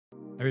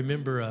I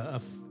remember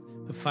a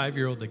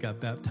 5-year-old that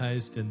got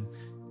baptized and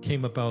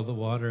came up out of the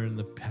water, and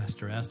the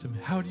pastor asked him,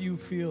 "How do you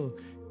feel?"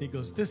 He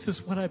goes, "This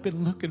is what I've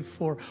been looking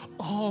for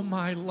all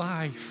my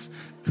life."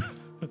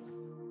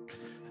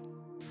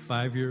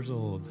 5 years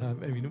old. I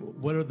mean,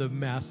 what are the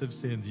massive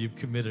sins you've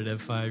committed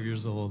at 5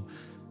 years old?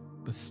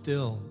 But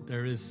still,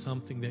 there is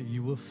something that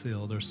you will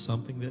feel. There's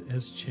something that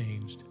has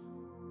changed.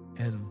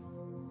 And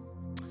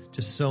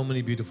just so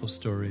many beautiful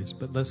stories.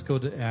 But let's go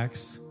to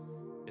Acts.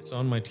 It's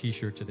on my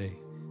t-shirt today.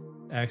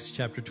 Acts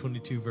chapter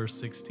 22, verse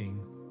 16.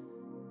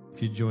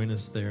 If you join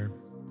us there.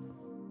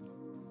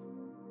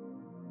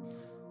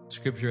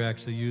 Scripture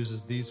actually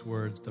uses these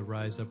words, the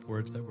rise up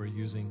words that we're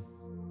using.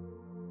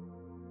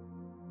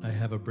 I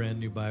have a brand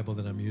new Bible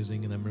that I'm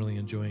using, and I'm really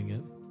enjoying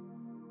it.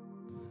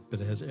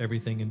 But it has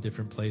everything in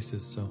different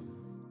places, so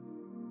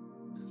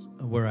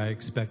where I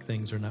expect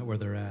things are not where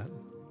they're at.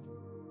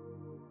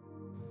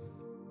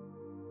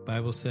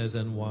 Bible says,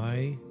 "And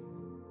why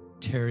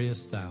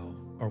tarriest thou?"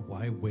 Or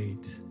why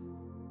wait?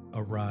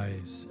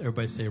 Arise.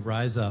 Everybody say,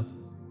 rise up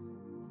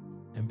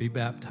and be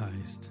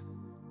baptized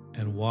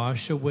and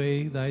wash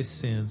away thy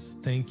sins.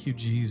 Thank you,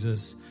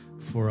 Jesus,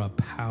 for a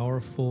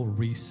powerful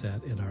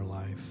reset in our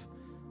life.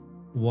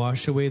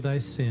 Wash away thy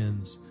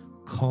sins,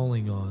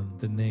 calling on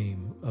the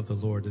name of the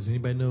Lord. Does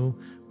anybody know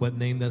what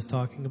name that's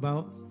talking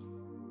about?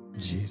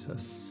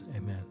 Jesus.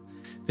 Amen.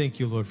 Thank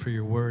you, Lord, for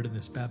your word in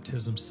this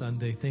baptism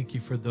Sunday. Thank you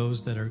for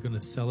those that are going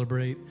to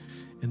celebrate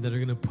and that are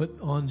going to put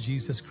on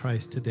Jesus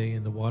Christ today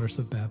in the waters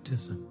of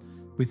baptism.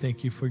 We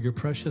thank you for your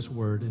precious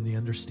word and the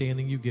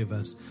understanding you give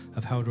us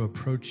of how to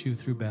approach you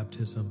through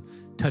baptism.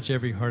 Touch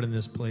every heart in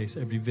this place,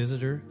 every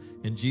visitor,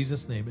 in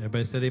Jesus' name.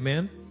 Everybody said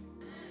amen?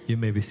 You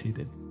may be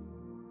seated.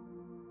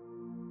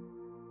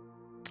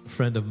 A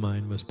friend of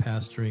mine was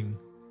pastoring,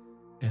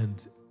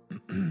 and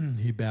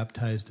he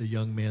baptized a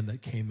young man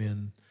that came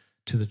in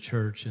to the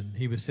church, and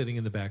he was sitting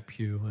in the back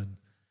pew, and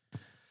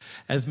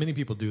as many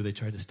people do, they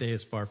try to stay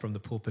as far from the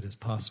pulpit as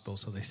possible,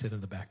 so they sit in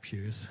the back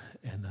pews.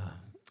 And a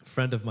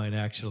friend of mine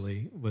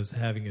actually was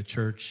having a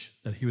church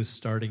that he was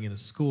starting in a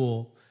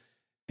school,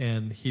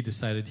 and he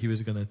decided he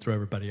was going to throw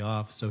everybody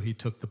off, so he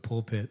took the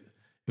pulpit.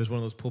 It was one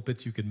of those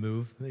pulpits you could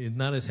move,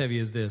 not as heavy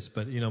as this,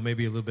 but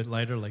maybe a little bit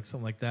lighter, like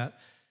something like that.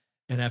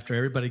 And after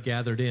everybody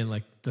gathered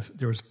in,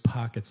 there was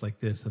pockets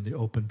like this in the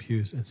open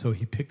pews, and so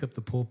he picked up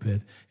the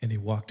pulpit and he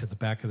walked to the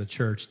back of the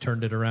church,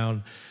 turned it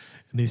around,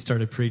 and he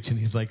started preaching.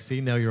 He's like,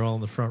 "See, now you're all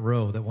in the front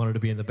row that wanted to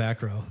be in the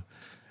back row."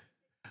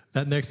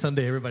 That next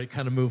Sunday, everybody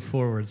kind of moved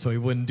forward, so he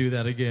wouldn't do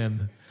that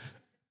again.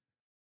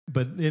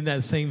 But in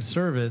that same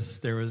service,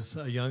 there was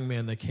a young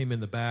man that came in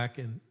the back,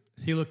 and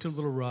he looked a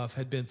little rough,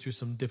 had been through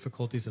some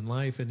difficulties in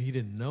life, and he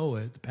didn't know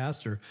it. The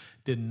pastor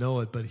didn't know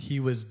it, but he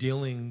was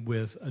dealing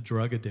with a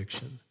drug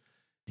addiction.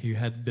 He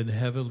had been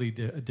heavily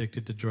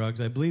addicted to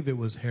drugs. I believe it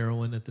was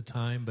heroin at the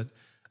time, but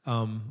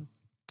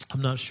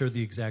I'm not sure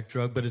the exact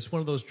drug, but it's one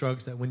of those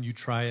drugs that when you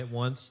try it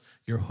once,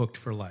 you're hooked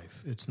for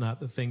life. It's not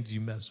the things you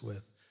mess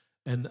with.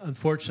 And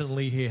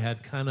unfortunately, he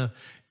had kind of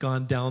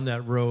gone down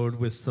that road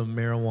with some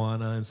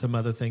marijuana and some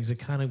other things. It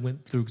kind of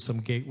went through some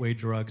gateway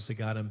drugs that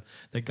got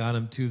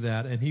him to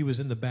that. And he was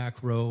in the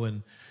back row,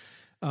 and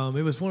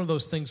it was one of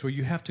those things where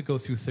you have to go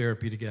through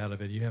therapy to get out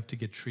of it. You have to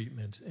get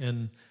treatment.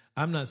 And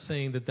I'm not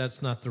saying that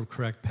that's not the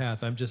correct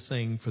path. I'm just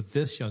saying for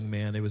this young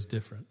man, it was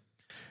different.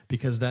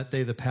 Because that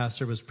day the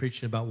pastor was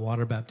preaching about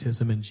water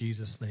baptism in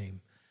Jesus'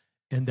 name,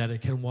 and that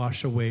it can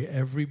wash away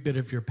every bit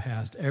of your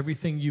past,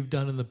 everything you've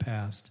done in the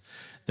past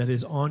that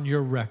is on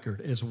your record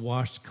is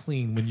washed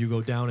clean when you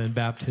go down in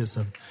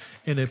baptism.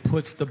 And it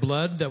puts the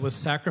blood that was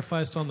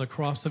sacrificed on the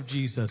cross of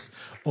Jesus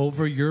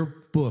over your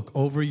book,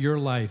 over your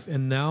life.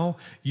 And now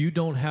you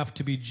don't have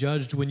to be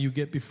judged when you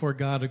get before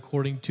God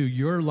according to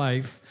your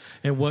life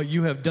and what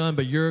you have done,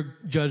 but you're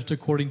judged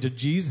according to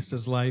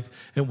Jesus' life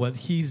and what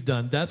he's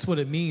done. That's what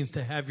it means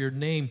to have your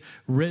name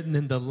written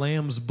in the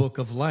Lamb's Book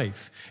of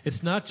Life.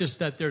 It's not just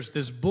that there's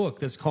this book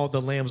that's called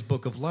the Lamb's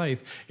Book of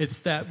Life.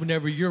 It's that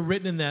whenever you're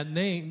written in that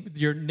name,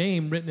 your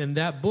name written in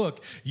that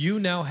book, you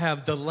now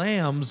have the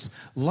Lamb's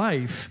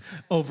life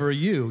over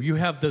you. You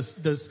have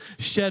this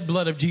shed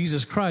blood of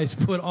Jesus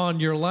Christ put on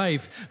your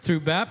life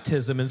through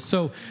baptism. And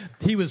so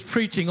he was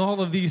preaching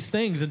all of these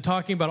things and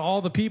talking about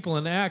all the people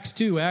in Acts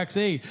 2, Acts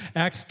 8,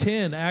 Acts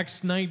 10,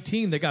 Acts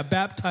 19 that got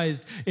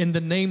baptized in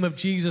the name of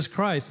Jesus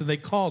Christ. And they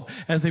called,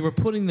 as they were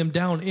putting them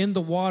down in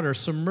the water,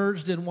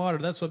 submerged in water.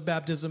 That's what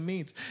baptism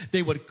means.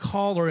 They would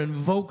call or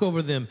invoke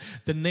over them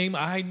the name,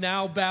 "I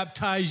now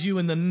baptize you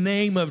in the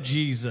name of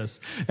Jesus."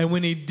 And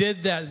when he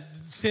did that,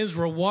 sins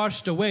were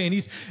washed away.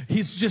 And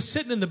he's just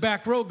sitting in the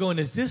back row going,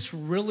 is this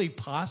really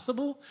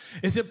possible?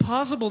 Is it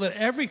possible that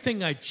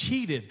everything I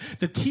cheated,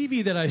 the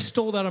TV that I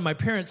stole out of my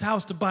parents'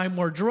 house to buy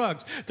more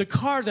drugs, the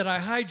car that I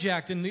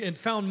hijacked and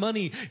found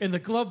money in the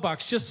glove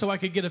box just so I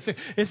could get a fix,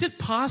 is it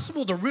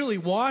possible to really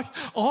wash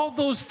all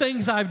those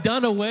things I've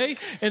done away?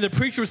 And the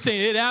preacher was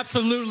saying, it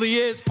absolutely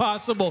is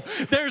possible.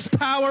 There's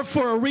power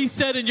for a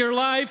reset in your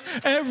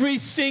life every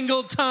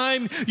single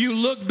time you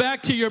look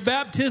back to your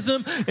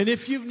baptism. And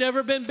if you've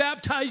never been baptized,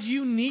 baptized,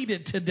 you need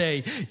it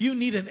today. You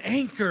need an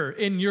anchor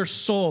in your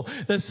soul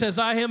that says,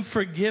 I am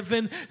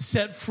forgiven,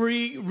 set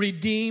free,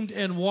 redeemed,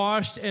 and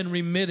washed and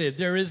remitted.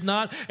 There is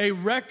not a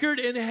record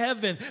in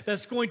heaven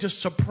that's going to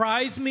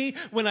surprise me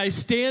when I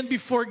stand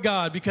before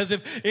God, because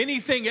if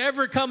anything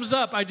ever comes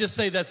up, I just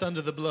say that's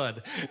under the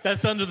blood.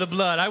 That's under the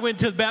blood. I went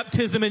to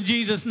baptism in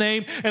Jesus'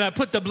 name, and I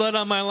put the blood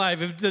on my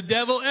life. If the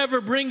devil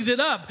ever brings it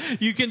up,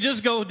 you can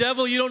just go,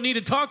 devil, you don't need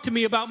to talk to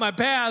me about my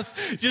past.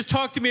 Just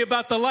talk to me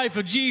about the life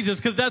of Jesus,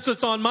 because that's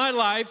what's on my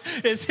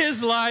life, is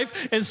his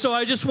life. And so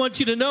I just want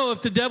you to know,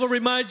 if the devil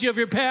reminds you of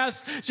your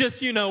past,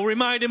 just,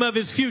 remind him of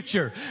his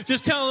future.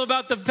 Just tell him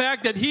about the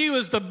fact that he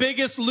was the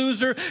biggest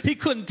loser. He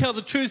couldn't tell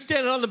the truth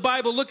standing on the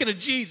Bible looking at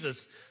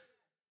Jesus.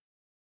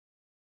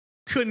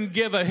 Couldn't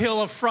give a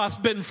hill of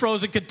frostbitten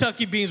frozen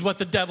Kentucky beans what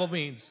the devil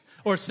means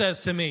or says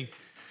to me.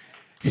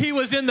 He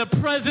was in the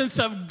presence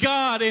of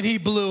God and he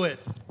blew it.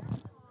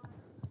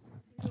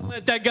 Don't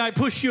let that guy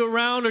push you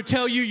around or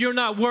tell you you're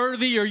not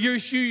worthy or you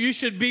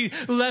should be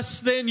less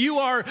than. You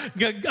are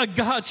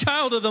a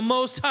child of the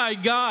Most High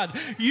God.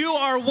 You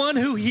are one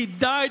who he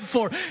died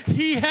for.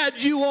 He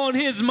had you on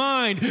his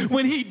mind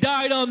when he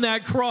died on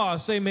that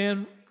cross.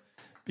 Amen.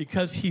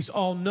 Because he's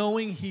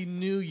all-knowing, he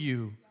knew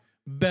you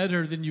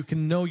better than you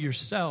can know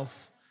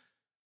yourself.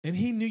 And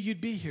he knew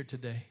you'd be here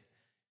today.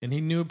 And he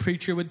knew a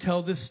preacher would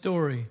tell this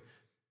story.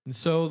 And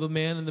so the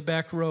man in the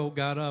back row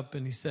got up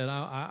and he said,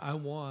 I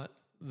want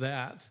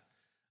that.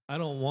 I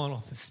don't want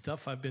all this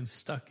stuff I've been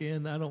stuck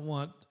in. I don't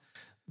want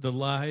the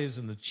lies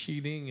and the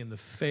cheating and the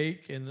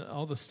fake and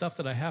all the stuff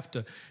that I have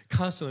to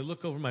constantly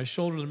look over my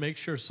shoulder to make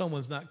sure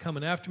someone's not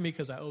coming after me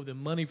because I owe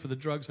them money for the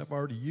drugs I've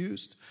already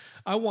used.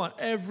 I want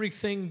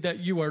everything that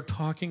you are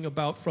talking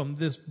about from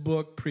this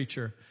book,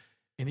 preacher.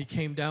 And he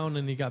came down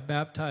and he got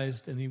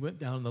baptized and he went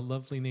down in the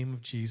lovely name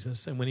of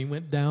Jesus. And when he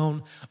went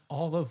down,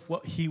 all of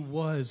what he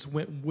was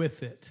went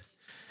with it.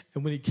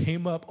 And when he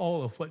came up,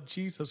 all of what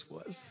Jesus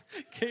was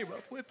came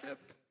up with him.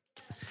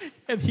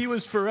 And he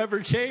was forever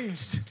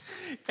changed.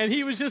 And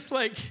he was just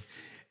like,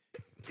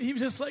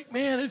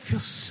 man, it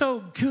feels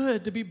so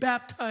good to be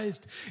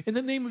baptized in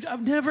the name of,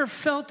 I've never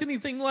felt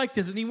anything like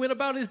this. And he went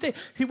about his day.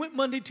 He went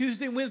Monday,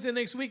 Tuesday, Wednesday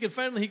next week. And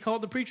finally he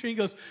called the preacher and he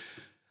goes,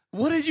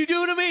 what did you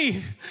do to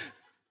me?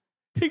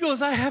 He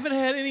goes, I haven't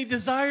had any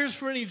desires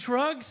for any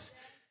drugs.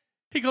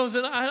 He goes,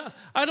 and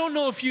I don't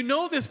know if you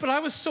know this, but I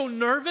was so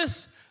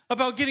nervous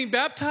about getting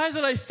baptized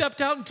that I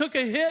stepped out and took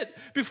a hit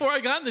before I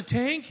got in the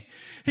tank.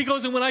 He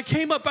goes, and when I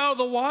came up out of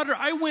the water,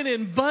 I went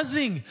in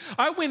buzzing.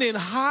 I went in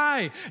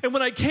high. And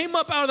when I came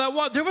up out of that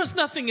water, there was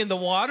nothing in the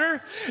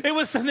water. It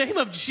was the name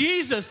of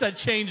Jesus that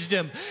changed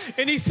him.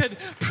 And he said,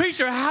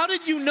 preacher, how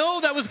did you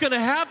know that was going to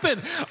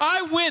happen?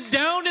 I went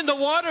down in the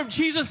water of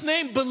Jesus'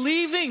 name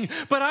believing,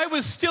 but I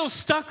was still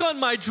stuck on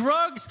my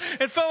drugs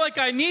and felt like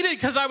I needed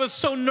it because I was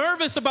so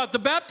nervous about the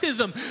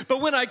baptism.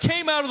 But when I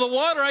came out of the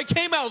water, I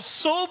came out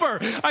sober.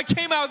 I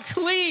came out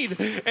clean.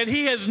 And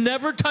he has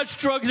never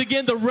touched drugs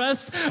again the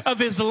rest of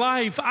his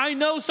life. I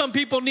know some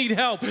people need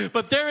help,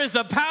 but there is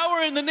a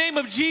power in the name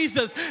of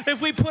Jesus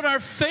if we put our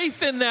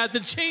faith in that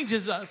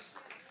changes us.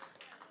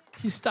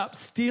 He stopped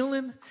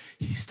stealing.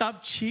 He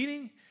stopped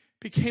cheating,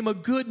 became a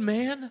good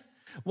man,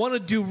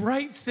 wanted to do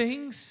right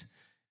things,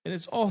 and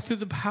it's all through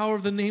the power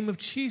of the name of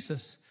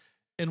Jesus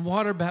and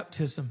water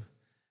baptism.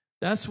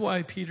 That's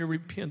why Peter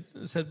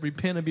said,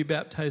 repent and be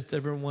baptized,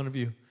 every one of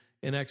you,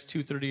 in Acts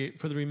 2:38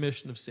 for the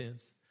remission of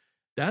sins.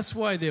 That's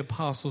why the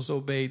apostles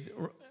obeyed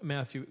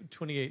Matthew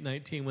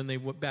 28:19 when they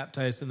were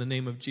baptized in the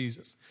name of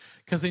Jesus,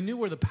 because they knew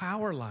where the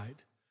power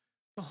lied.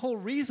 The whole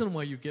reason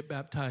why you get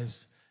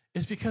baptized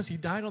is because he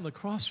died on the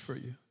cross for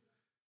you.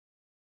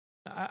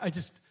 I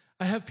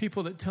have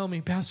people that tell me,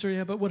 Pastor,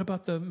 yeah, but what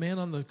about the man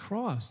on the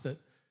cross that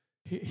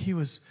he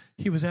was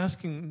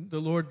asking the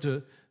Lord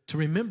to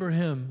remember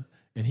him,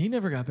 and he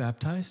never got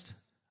baptized?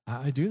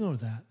 I do know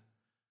that.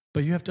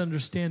 But you have to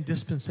understand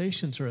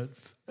dispensations are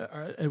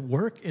at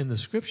work in the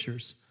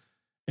scriptures.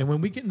 And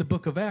when we get in the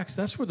book of Acts,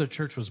 that's where the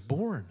church was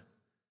born.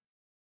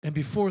 And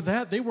before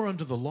that, they were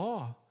under the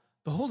law.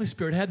 The Holy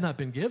Spirit had not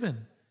been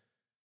given.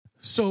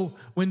 So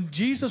when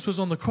Jesus was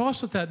on the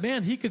cross with that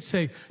man, he could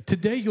say,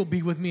 today you'll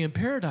be with me in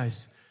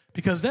paradise,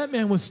 because that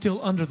man was still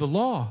under the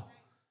law.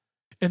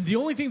 And the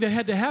only thing that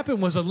had to happen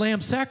was a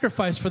lamb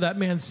sacrifice for that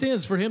man's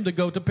sins for him to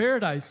go to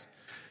paradise.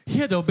 He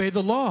had to obey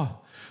the law.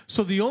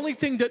 So the only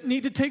thing that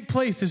needed to take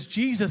place is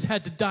Jesus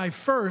had to die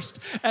first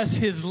as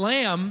his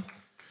lamb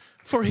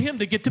for him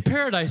to get to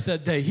paradise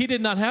that day. He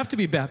did not have to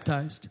be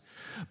baptized.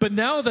 But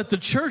now that the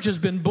church has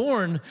been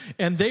born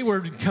and they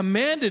were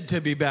commanded to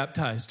be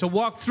baptized, to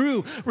walk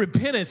through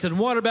repentance and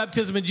water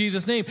baptism in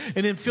Jesus' name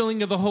and in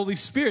filling of the Holy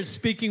Spirit,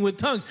 speaking with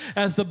tongues,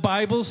 as the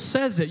Bible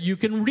says it. You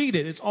can read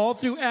it. It's all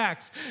through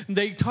Acts.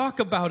 They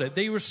talk about it.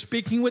 They were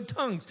speaking with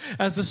tongues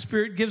as the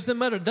Spirit gives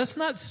them utterance. That's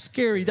not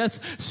scary.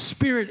 That's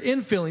Spirit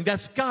infilling.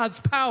 That's God's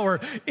power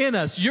in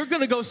us. You're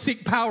going to go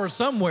seek power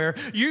somewhere.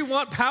 You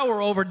want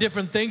power over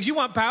different things. You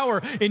want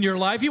power in your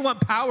life. You want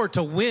power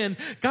to win.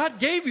 God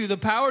gave you the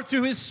power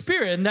through his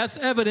Spirit, and that's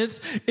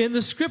evidence in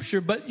the Scripture.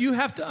 But you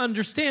have to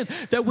understand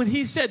that when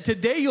he said,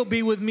 today you'll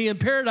be with me in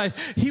paradise,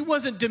 he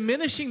wasn't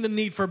diminishing the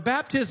need for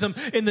baptism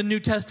in the New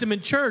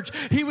Testament church.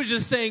 He was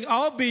just saying,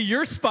 I'll be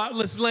your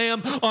spotless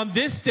lamb on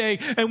this day.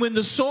 And when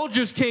the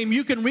soldiers came,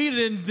 you can read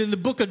it in the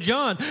book of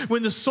John,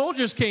 when the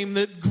soldiers came,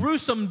 the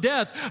gruesome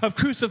death of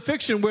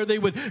crucifixion, where they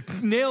would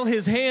nail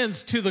his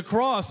hands to the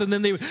cross, and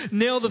then they would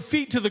nail the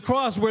feet to the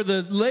cross where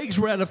the legs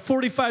were at a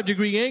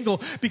 45-degree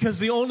angle, because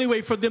the only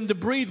way for them to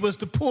breathe was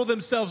to pull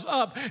themselves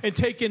up and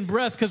take in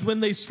breath. Because when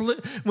they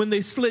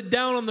slid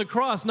down on the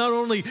cross, not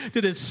only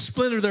did it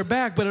splinter their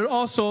back, but it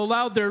also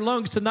allowed their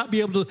lungs to not be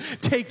able to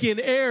take in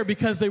air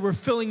because they were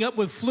filling up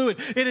with fluid.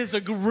 It is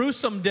a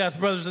gruesome death,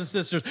 brothers and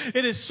sisters.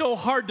 It is so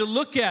hard to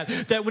look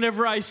at that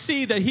whenever I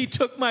see that he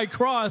took my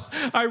cross,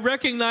 I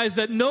recognize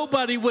that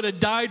nobody would have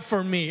died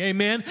for me.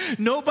 Amen.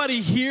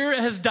 Nobody here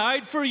has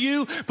died for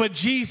you, but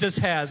Jesus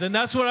has. And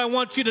that's what I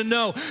want you to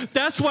know.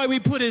 That's why we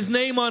put his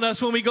name on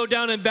us when we go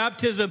down in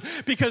baptism,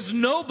 because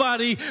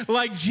nobody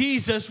like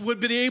Jesus would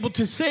be able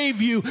to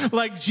save you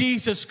like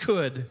Jesus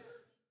could.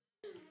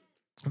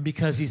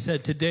 Because he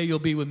said, today you'll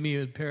be with me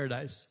in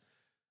paradise.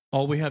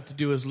 All we have to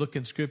do is look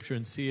in Scripture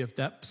and see if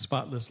that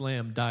spotless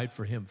lamb died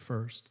for him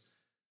first.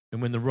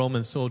 And when the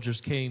Roman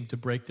soldiers came to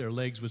break their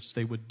legs, which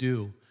they would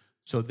do,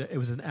 so that it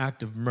was an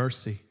act of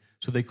mercy,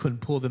 so they couldn't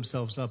pull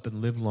themselves up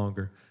and live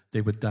longer,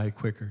 they would die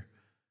quicker.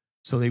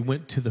 So they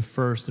went to the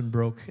first and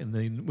broke, and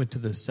they went to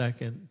the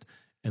second,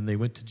 and they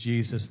went to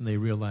Jesus, and they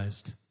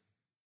realized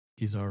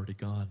he's already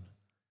gone.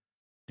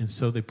 And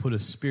so they put a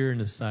spear in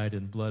his side,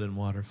 and blood and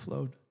water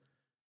flowed.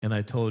 And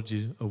I told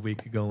you a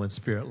week ago in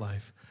Spirit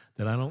Life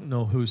that I don't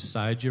know whose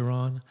side you're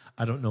on.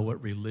 I don't know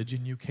what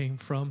religion you came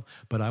from,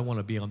 but I want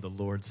to be on the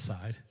Lord's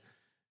side.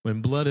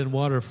 When blood and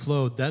water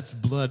flowed, that's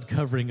blood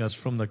covering us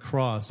from the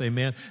cross.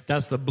 Amen.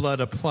 That's the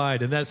blood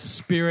applied. And that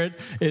Spirit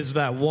is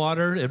that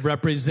water. It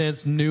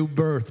represents new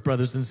birth,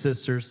 brothers and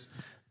sisters.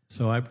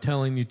 So I'm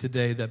telling you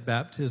today that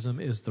baptism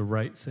is the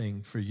right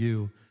thing for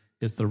you.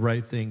 It's the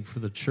right thing for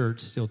the church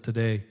still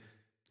today.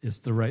 It's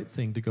the right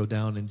thing to go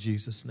down in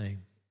Jesus'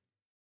 name.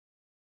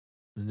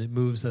 And it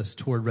moves us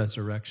toward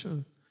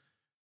resurrection.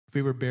 If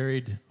we were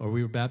buried or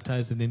we were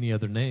baptized in any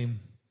other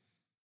name,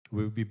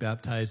 we would be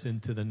baptized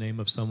into the name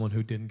of someone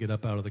who didn't get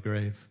up out of the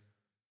grave.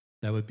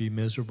 That would be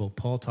miserable.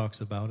 Paul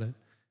talks about it.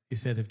 He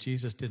said if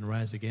Jesus didn't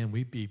rise again,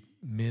 we'd be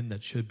men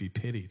that should be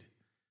pitied.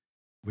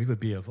 We would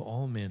be of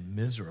all men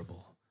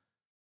miserable.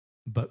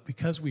 But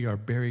because we are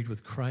buried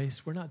with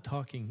Christ, we're not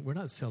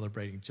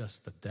celebrating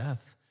just the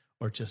death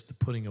or just the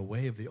putting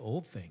away of the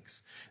old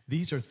things.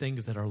 These are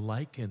things that are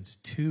likened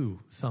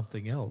to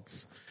something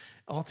else.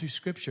 All through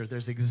Scripture,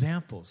 there's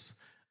examples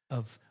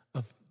of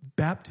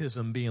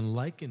baptism being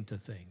likened to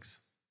things.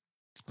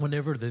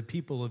 Whenever the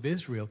people of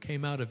Israel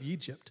came out of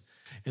Egypt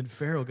and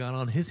Pharaoh got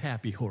on his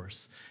happy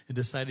horse and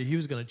decided he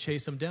was going to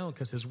chase them down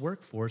because his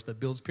workforce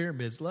that builds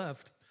pyramids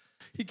left.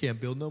 He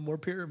can't build no more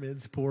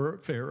pyramids, poor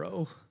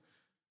Pharaoh.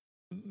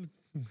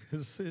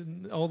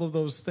 All of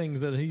those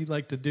things that he'd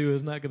like to do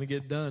is not going to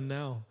get done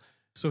now.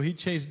 So he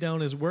chased down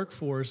his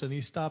workforce and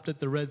he stopped at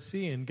the Red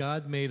Sea, and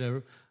God made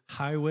a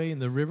highway in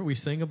the river. We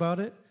sing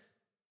about it.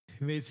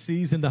 He made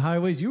seas into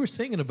highways. You were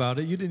singing about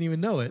it. You didn't even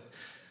know it.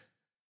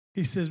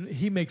 He says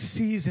he makes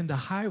seas into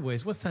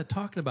highways. What's that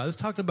talking about? It's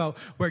talking about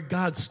where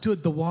God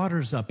stood the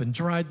waters up and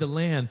dried the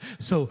land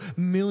so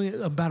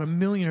about 1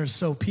 million or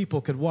so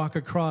people could walk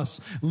across,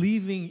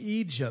 leaving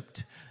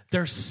Egypt.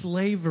 Their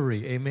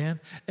slavery, amen?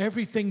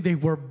 Everything they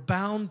were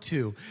bound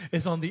to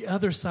is on the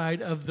other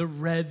side of the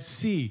Red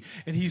Sea.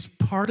 And he's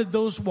parted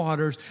those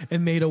waters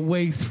and made a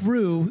way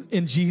through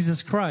in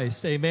Jesus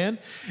Christ, amen?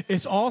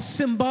 It's all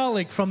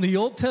symbolic from the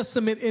Old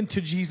Testament into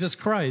Jesus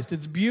Christ.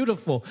 It's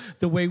beautiful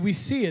the way we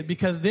see it,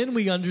 because then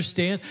we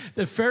understand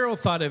that Pharaoh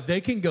thought if they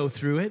can go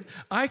through it,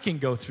 I can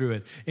go through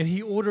it. And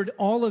he ordered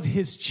all of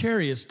his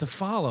chariots to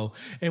follow.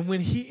 And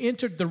when he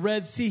entered the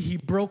Red Sea, he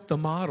broke the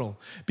model.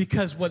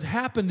 Because what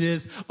happened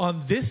is,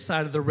 on this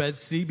side of the Red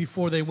Sea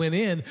before they went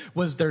in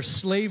was their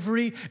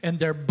slavery and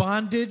their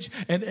bondage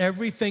and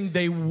everything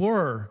they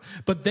were.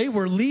 But they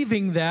were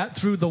leaving that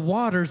through the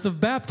waters of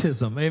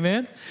baptism.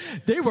 Amen?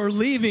 They were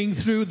leaving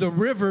through the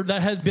river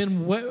that had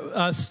been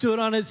stood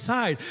on its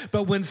side.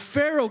 But when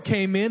Pharaoh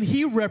came in,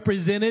 he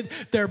represented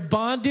their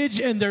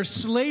bondage and their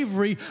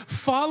slavery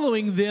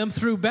following them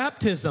through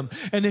baptism.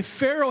 And if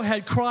Pharaoh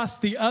had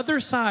crossed the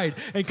other side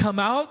and come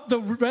out the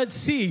Red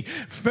Sea,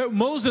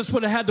 Moses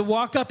would have had to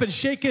walk up and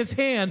shake his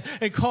hand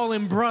and call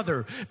him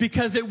brother,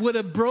 because it would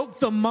have broke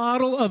the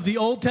model of the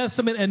Old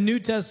Testament and New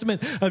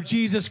Testament of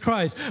Jesus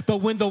Christ. But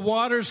when the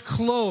waters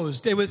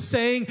closed, it was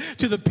saying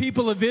to the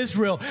people of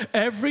Israel,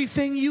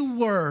 everything you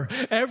were,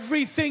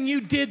 everything you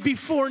did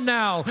before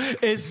now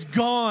is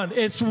gone.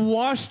 It's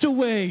washed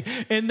away.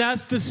 And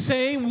that's the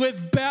same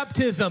with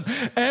baptism.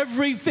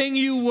 Everything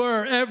you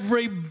were,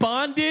 every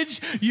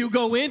bondage you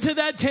go into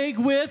that tank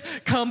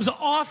with comes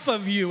off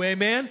of you.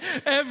 Amen.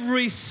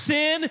 Every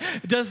sin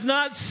does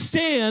not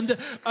stand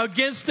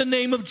against the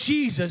name of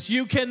Jesus.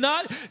 You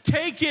cannot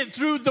take it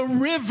through the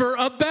river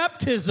of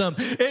baptism.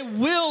 It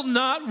will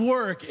not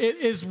work. It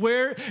is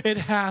where it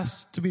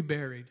has to be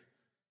buried.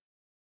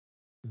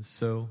 And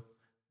so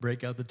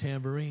break out the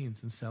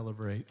tambourines and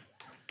celebrate.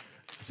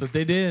 That's what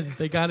they did.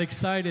 They got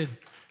excited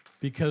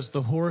because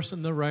the horse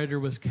and the rider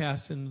was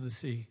cast into the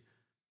sea.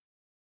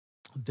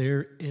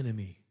 Their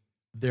enemy,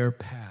 their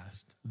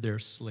past, their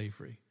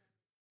slavery,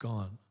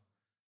 gone.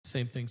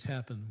 Same things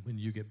happen when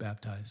you get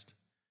baptized.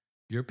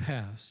 Your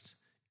past,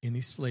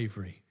 any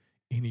slavery,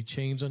 any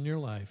chains on your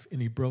life,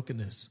 any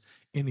brokenness,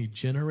 any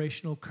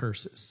generational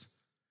curses,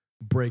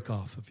 break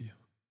off of you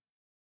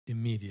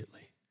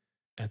immediately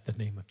at the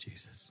name of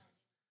Jesus.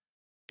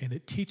 And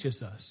it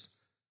teaches us,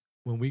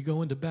 when we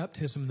go into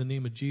baptism in the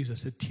name of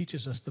Jesus, it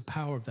teaches us the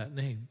power of that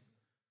name.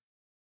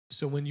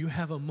 So when you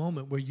have a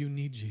moment where you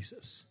need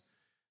Jesus,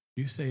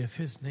 you say, if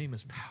his name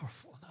is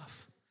powerful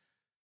enough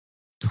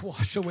to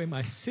wash away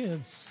my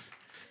sins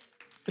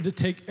and to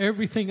take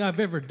everything I've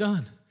ever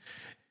done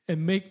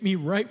and make me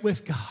right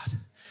with God,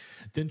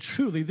 then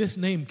truly this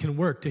name can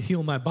work to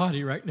heal my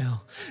body right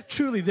now.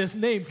 Truly this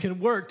name can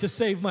work to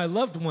save my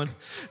loved one.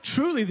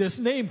 Truly this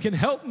name can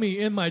help me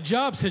in my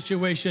job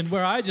situation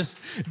where I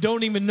just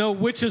don't even know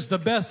which is the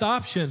best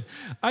option.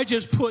 I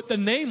just put the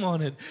name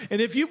on it.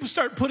 And if you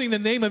start putting the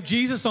name of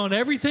Jesus on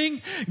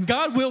everything,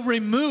 God will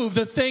remove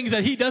the things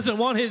that he doesn't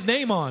want his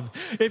name on.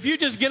 If you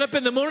just get up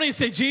in the morning and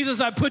say, Jesus,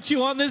 I put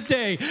you on this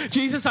day.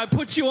 Jesus, I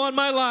put you on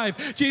my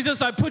life.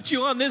 Jesus, I put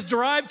you on this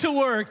drive to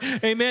work.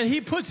 Amen.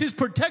 He puts his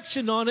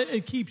protection on it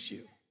and keeps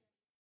you.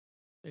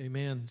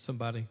 Amen,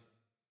 somebody.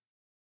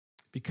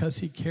 Because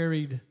he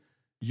carried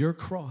your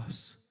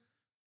cross,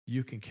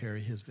 you can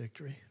carry his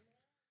victory.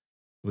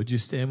 Would you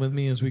stand with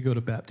me as we go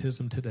to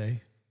baptism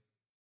today?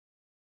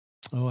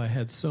 Oh, I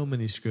had so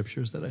many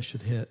scriptures that I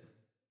should hit.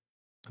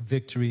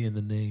 Victory in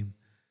the name.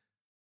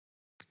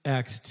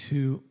 Acts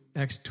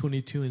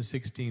 22 and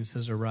 16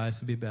 says, arise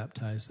and be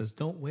baptized. Says,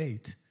 don't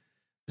wait.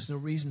 There's no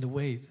reason to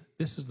wait.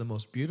 This is the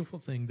most beautiful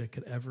thing that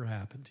could ever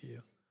happen to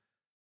you.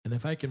 And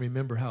if I can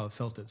remember how it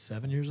felt at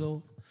 7 years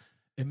old,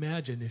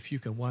 imagine if you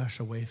can wash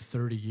away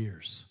 30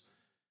 years.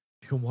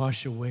 You can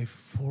wash away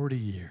 40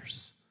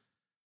 years.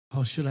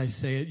 How should I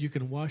say it? You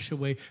can wash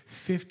away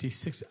 50,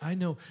 60. I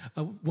know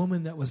a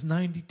woman that was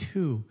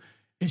 92,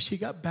 and she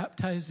got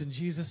baptized in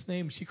Jesus'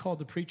 name. She called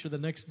the preacher the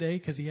next day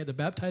because he had to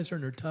baptize her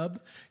in her tub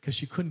because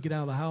she couldn't get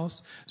out of the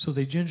house. So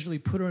they gingerly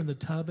put her in the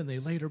tub, and they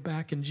laid her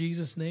back in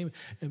Jesus' name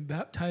and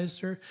baptized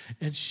her.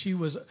 And she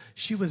was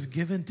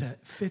given to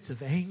fits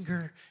of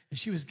anger, and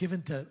she was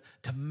given to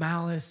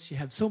malice. She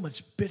had so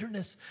much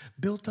bitterness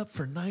built up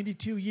for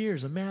 92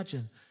 years.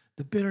 Imagine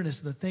the bitterness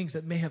and the things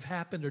that may have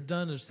happened or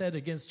done or said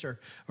against her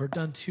or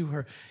done to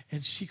her.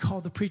 And she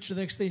called the preacher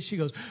the next day. She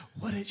goes,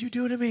 what did you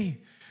do to me?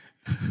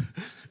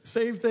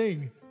 Same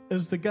thing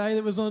as the guy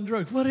that was on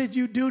drugs. What did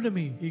you do to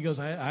me? He goes,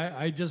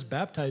 I just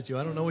baptized you.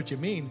 I don't know what you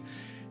mean.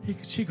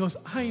 She goes,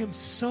 I am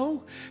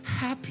so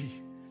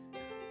happy.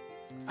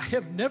 I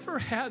have never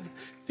had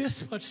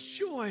this much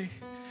joy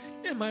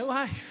in my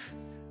life.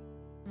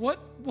 What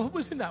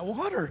was in that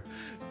water?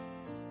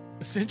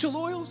 Essential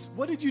oils?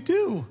 What did you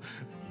do?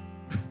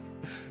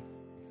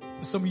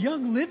 Some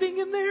young living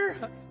in there?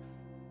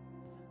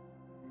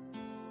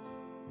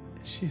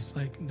 She's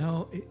like,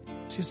 no.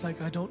 She's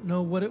like, I don't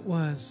know what it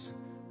was,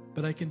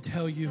 but I can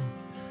tell you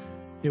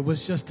it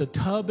was just a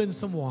tub and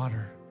some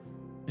water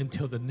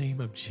until the name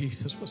of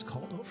Jesus was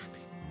called over me.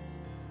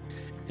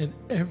 And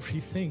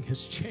everything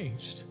has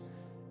changed.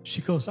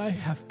 She goes, I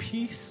have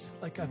peace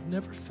like I've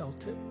never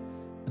felt it,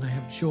 and I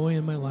have joy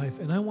in my life,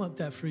 and I want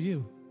that for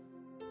you.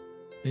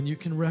 And you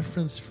can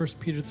reference 1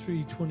 Peter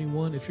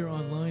 3:21. If you're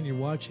online, you're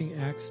watching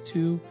Acts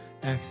 2,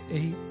 Acts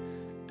 8,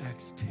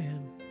 Acts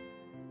 10,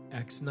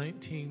 Acts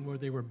 19, where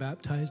they were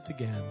baptized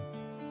again.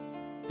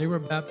 They were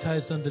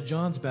baptized under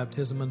John's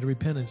baptism, under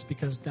repentance,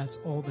 because that's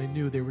all they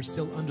knew. They were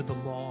still under the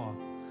law.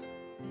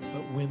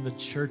 But when the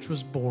church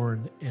was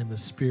born and the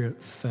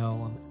Spirit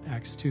fell in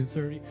Acts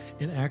 2:30,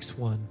 in Acts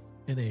 1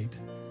 and 8,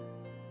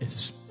 it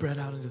spread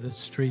out into the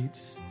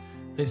streets.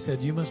 They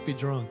said, you must be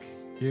drunk.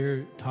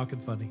 You're talking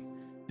funny.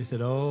 They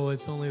said, oh,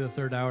 it's only the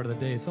third hour of the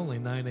day. It's only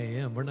 9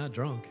 a.m. We're not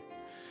drunk.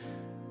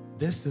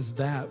 This is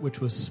that which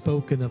was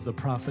spoken of the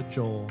prophet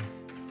Joel.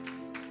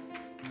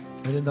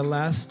 And in the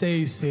last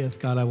days,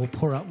 saith God, I will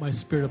pour out my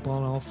Spirit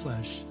upon all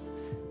flesh.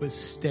 With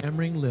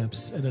stammering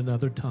lips and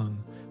another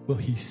tongue will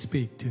he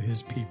speak to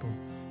his people.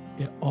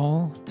 It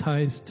all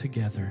ties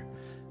together.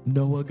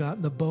 Noah got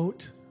in the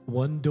boat,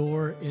 one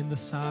door in the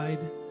side,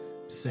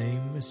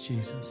 same as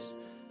Jesus.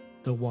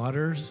 The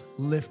waters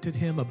lifted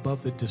him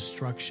above the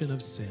destruction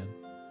of sin.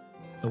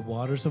 The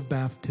waters of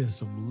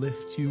baptism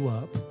lift you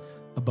up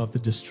above the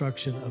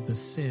destruction of the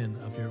sin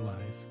of your life.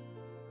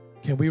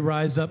 Can we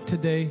rise up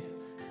today?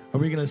 Are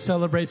we going to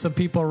celebrate some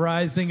people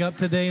rising up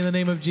today in the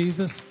name of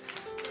Jesus?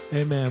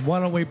 Amen. Why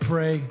don't we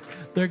pray?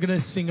 They're going to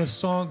sing a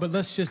song, but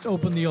let's just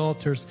open the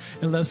altars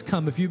and let's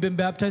come. If you've been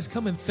baptized,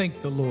 come and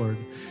thank the Lord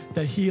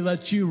that He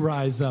lets you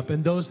rise up.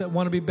 And those that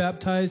want to be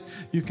baptized,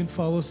 you can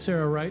follow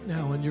Sarah right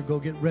now and you go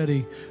get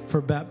ready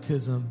for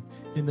baptism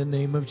in the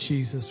name of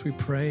Jesus. We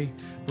pray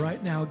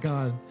right now,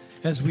 God,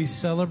 as we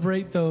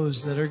celebrate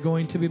those that are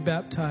going to be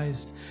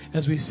baptized,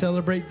 as we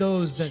celebrate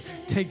those that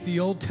take the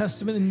Old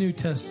Testament and New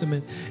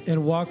Testament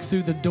and walk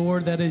through the door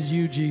that is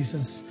you,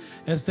 Jesus,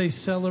 as they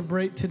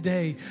celebrate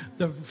today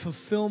the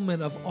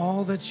fulfillment of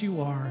all that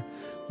you are.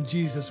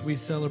 Jesus, we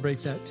celebrate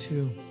that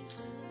too.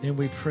 And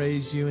we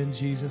praise you in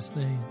Jesus'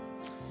 name.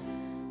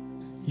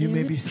 You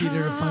may be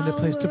seated or find a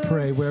place to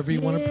pray. Wherever you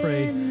want to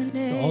pray,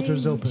 the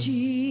altar's open.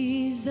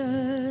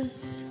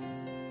 Jesus,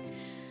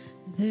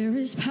 there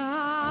is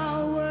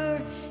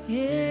power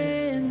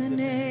in the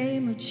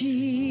name of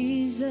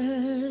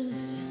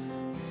Jesus.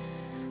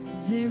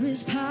 There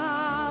is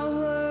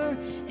power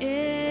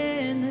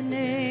in the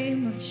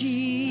name of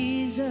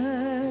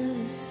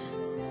Jesus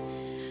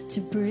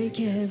to break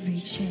every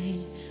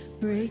chain,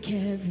 break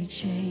every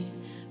chain,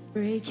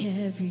 break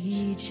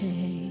every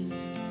chain.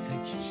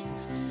 Thank you,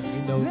 Jesus, that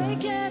we know Break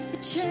that. every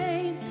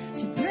chain,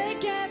 to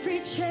break every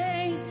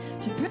chain,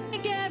 to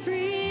break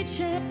every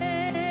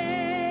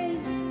chain.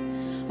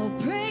 Oh,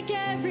 break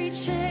every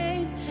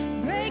chain,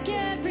 break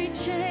every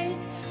chain,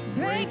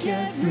 break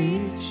every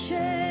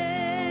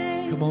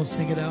chain. Come on,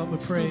 sing it out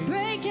with praise.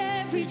 Break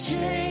every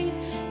chain,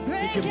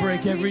 break can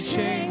break every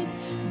chain.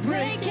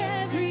 break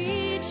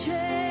every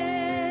chain.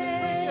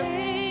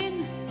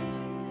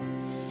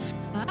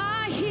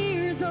 I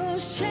hear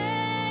those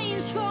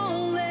chains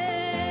falling.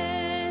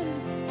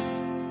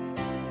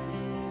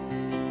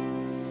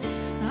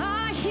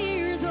 I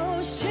hear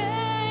those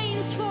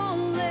chains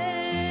falling.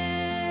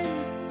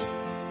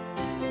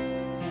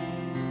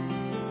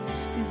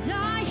 'Cause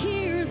I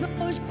hear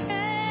those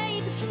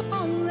chains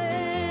falling.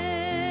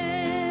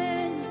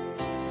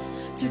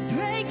 To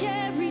break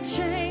every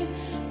chain,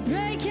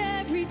 break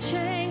every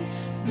chain,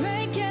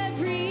 break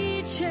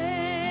every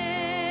chain.